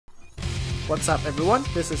What's up everyone,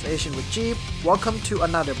 this is Asian with Jeep. Welcome to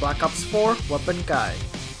another Black Ops 4 weapon guide.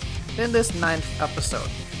 In this 9th episode,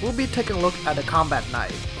 we'll be taking a look at the combat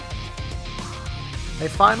knife. A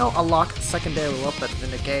final unlocked secondary weapon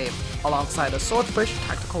in the game, alongside the Swordfish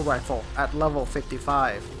tactical rifle at level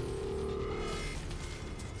 55.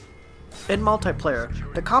 In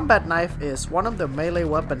multiplayer, the combat knife is one of the melee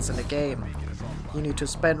weapons in the game. You need to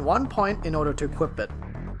spend 1 point in order to equip it.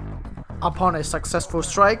 Upon a successful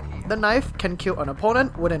strike, the knife can kill an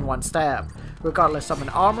opponent within 1 stab, regardless of an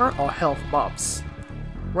armor or health buffs.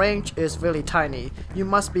 Range is really tiny, you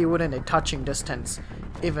must be within a touching distance.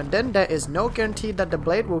 Even then, there is no guarantee that the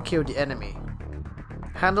blade will kill the enemy.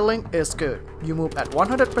 Handling is good, you move at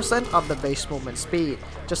 100% of the base movement speed,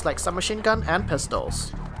 just like submachine gun and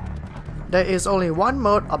pistols. There is only one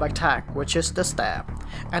mode of attack, which is the stab,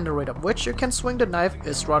 and the rate at which you can swing the knife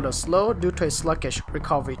is rather slow due to a sluggish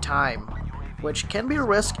recovery time, which can be a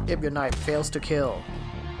risk if your knife fails to kill.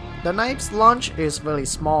 The knife's launch is really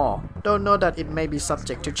small, though know that it may be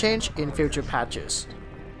subject to change in future patches.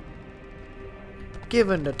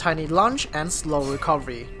 Given the tiny launch and slow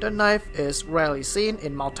recovery, the knife is rarely seen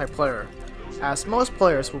in multiplayer, as most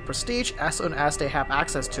players will prestige as soon as they have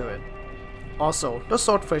access to it. Also, the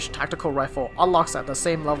Swordfish tactical rifle unlocks at the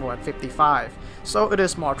same level at 55, so it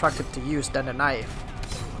is more attractive to use than the knife.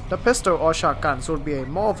 The pistol or shotguns would be a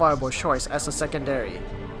more viable choice as a secondary.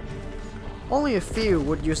 Only a few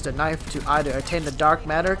would use the knife to either attain the dark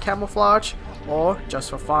matter camouflage or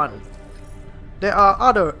just for fun. There are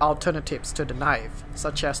other alternatives to the knife,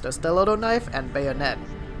 such as the stiletto knife and bayonet,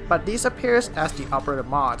 but these appears as the operator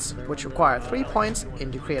mods, which require 3 points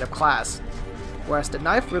in the creative class, whereas the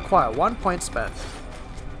knife requires 1 point spent.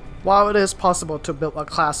 While it is possible to build a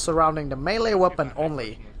class surrounding the melee weapon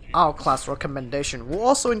only, our class recommendation will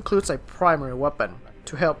also include a primary weapon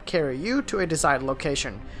to help carry you to a desired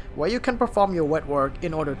location, where you can perform your wet work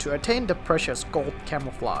in order to attain the precious gold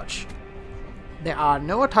camouflage. There are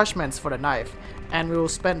no attachments for the knife, and we will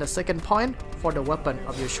spend the second point for the weapon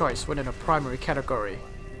of your choice within a primary category.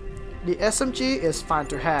 The SMG is fine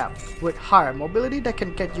to have, with higher mobility that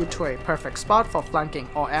can get you to a perfect spot for flanking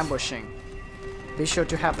or ambushing. Be sure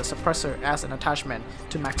to have the suppressor as an attachment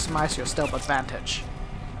to maximize your stealth advantage.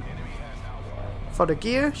 For the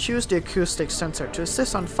gear, choose the acoustic sensor to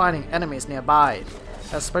assist on finding enemies nearby,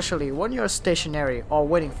 especially when you are stationary or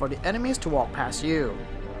waiting for the enemies to walk past you.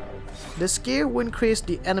 This gear will increase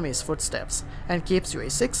the enemy's footsteps and gives you a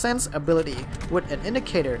sixth sense ability with an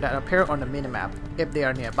indicator that appears on the minimap if they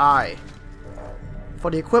are nearby.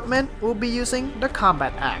 For the equipment, we'll be using the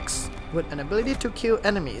combat axe, with an ability to kill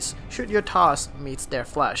enemies should your toss meets their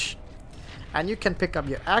flesh. And you can pick up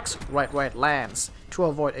your axe right where it lands to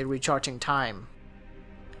avoid a recharging time.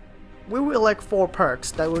 We will elect 4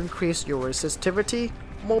 perks that will increase your resistivity,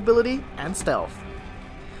 mobility, and stealth.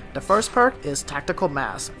 The first perk is Tactical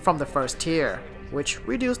Mass from the first tier, which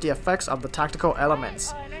reduces the effects of the tactical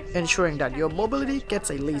elements, ensuring that your mobility gets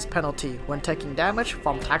a least penalty when taking damage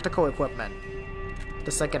from tactical equipment.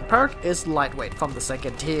 The second perk is Lightweight from the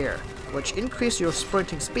second tier, which increases your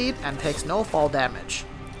sprinting speed and takes no fall damage.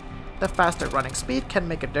 The faster running speed can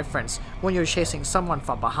make a difference when you're chasing someone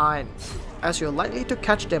from behind, as you're likely to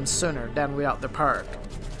catch them sooner than without the perk.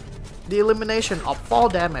 The elimination of fall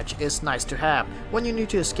damage is nice to have when you need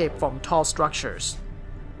to escape from tall structures.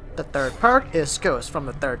 The third perk is Ghost from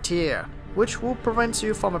the third tier, which will prevent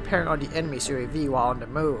you from appearing on the enemy's UAV while on the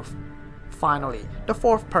move. Finally, the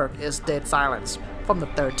fourth perk is Dead Silence from the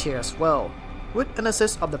third tier as well, with an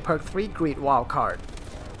assist of the perk 3 Greed Wildcard.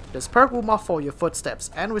 This perk will muffle your footsteps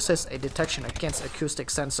and resist a detection against acoustic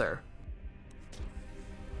sensor.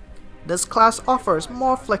 This class offers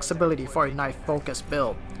more flexibility for a knife-focused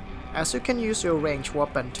build, as you can use your ranged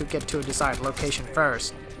weapon to get to a desired location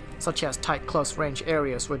first, such as tight close range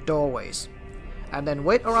areas with doorways, and then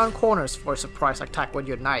wait around corners for a surprise attack with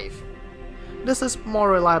your knife. This is more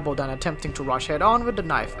reliable than attempting to rush head on with the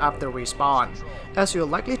knife after respawn, as you're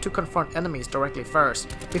likely to confront enemies directly first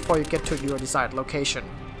before you get to your desired location.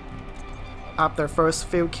 After first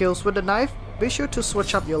few kills with the knife, be sure to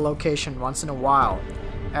switch up your location once in a while,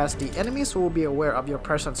 as the enemies will be aware of your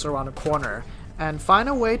presence around the corner and find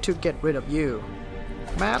a way to get rid of you.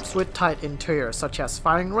 Maps with tight interiors such as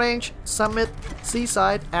Firing Range, Summit,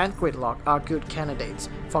 Seaside, and Gridlock are good candidates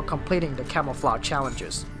for completing the camouflage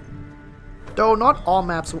challenges. Though not all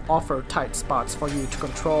maps will offer tight spots for you to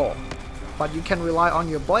control, but you can rely on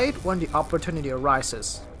your blade when the opportunity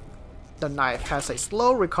arises. The knife has a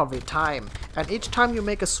slow recovery time, and each time you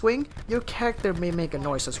make a swing, your character may make a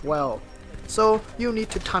noise as well, so you need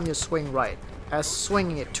to time your swing right, as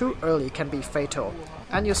swinging it too early can be fatal,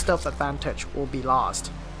 and your stealth advantage will be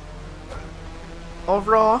lost.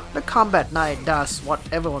 Overall, the combat knife does what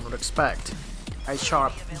everyone would expect. A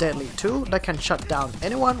sharp, deadly tool that can shut down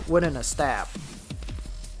anyone within a stab.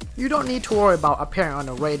 You don't need to worry about appearing on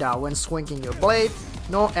the radar when swinging your blade,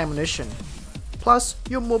 nor ammunition. Plus,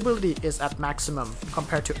 your mobility is at maximum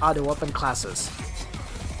compared to other weapon classes.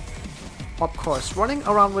 Of course, running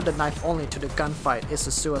around with the knife only to the gunfight is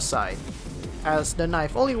a suicide, as the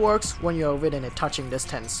knife only works when you are within a touching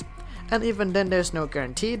distance, and even then there's no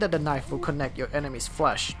guarantee that the knife will connect your enemy's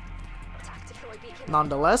flesh.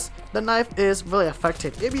 Nonetheless, the knife is really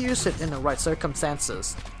effective if you use it in the right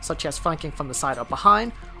circumstances, such as flanking from the side or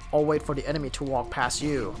behind, or wait for the enemy to walk past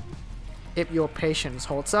you. If your patience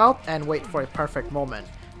holds out and wait for a perfect moment,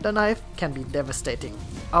 the knife can be devastating,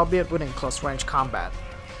 albeit within close range combat.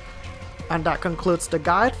 And that concludes the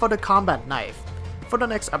guide for the combat knife. For the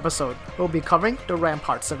next episode, we'll be covering the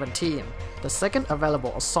Rampart 17, the second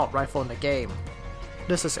available assault rifle in the game.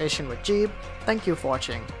 This is Asian with Jeep, thank you for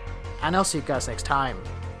watching, and I'll see you guys next time.